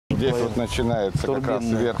Здесь вот начинается как раз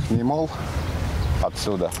верхний мол.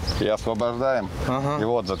 Отсюда. И освобождаем. И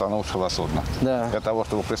вот затонувшего судна. Для того,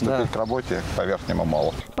 чтобы приступить к работе по верхнему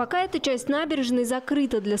молу. Пока эта часть набережной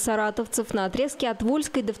закрыта для саратовцев, на отрезке от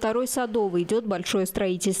Вольской до 2-й Садовой идет большое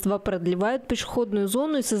строительство. Продлевают пешеходную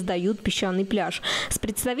зону и создают песчаный пляж. С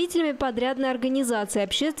представителями подрядной организации и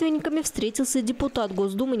общественниками встретился депутат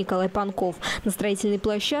Госдумы Николай Панков. На строительной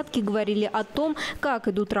площадке говорили о том, как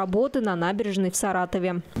идут работы на набережной в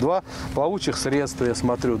Саратове. 2 плавучих средства, я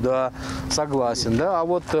смотрю, да, согласен. Да, а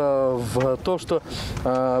вот в то, что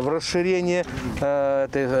в расширении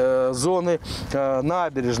этой зоны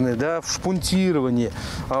набережной, да, в шпунтировании,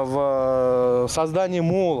 в создании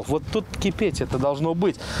молов, вот тут кипеть это должно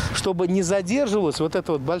быть, чтобы не задерживалась вот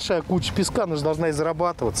эта вот большая куча песка, она же должна и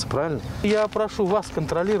зарабатываться, правильно? Я прошу вас,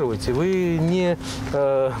 контролируйте, вы не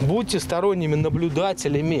будьте сторонними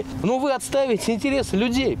наблюдателями, но вы отставите интересы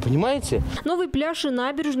людей, понимаете? Новый пляж и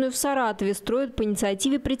набережную в Саратове строят по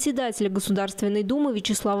инициативе председателя Государственной Думы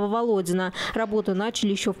Вячеслава Володина. Работу начали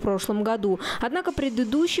еще в прошлом году. Однако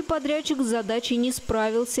предыдущий подрядчик с задачей не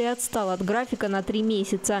справился и отстал от графика на 3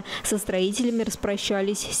 месяца. Со строителями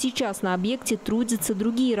распрощались. Сейчас на объекте трудятся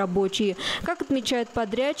другие рабочие. Как отмечает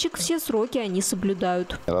подрядчик, все сроки они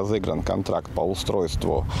соблюдают. Разыгран контракт по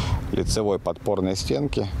устройству лицевой подпорной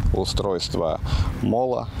стенки, устройство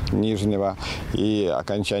мола нижнего и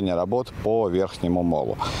окончание работ по верхнему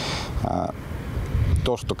молу.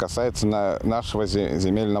 То, что касается нашего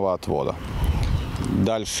земельного отвода.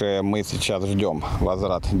 Дальше мы сейчас ждем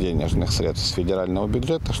возврат денежных средств с федерального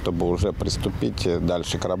бюджета, чтобы уже приступить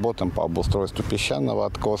дальше к работам по обустройству песчаного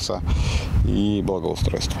откоса и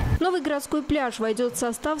благоустройству. Новый городской пляж войдет в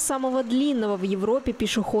состав самого длинного в Европе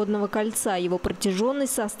пешеходного кольца. Его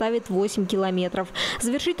протяженность составит 8 километров.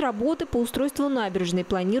 Завершить работы по устройству набережной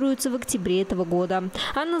планируется в октябре этого года.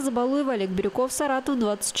 Анна Забалуева, Олег Бирюков, Саратов,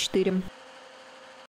 24.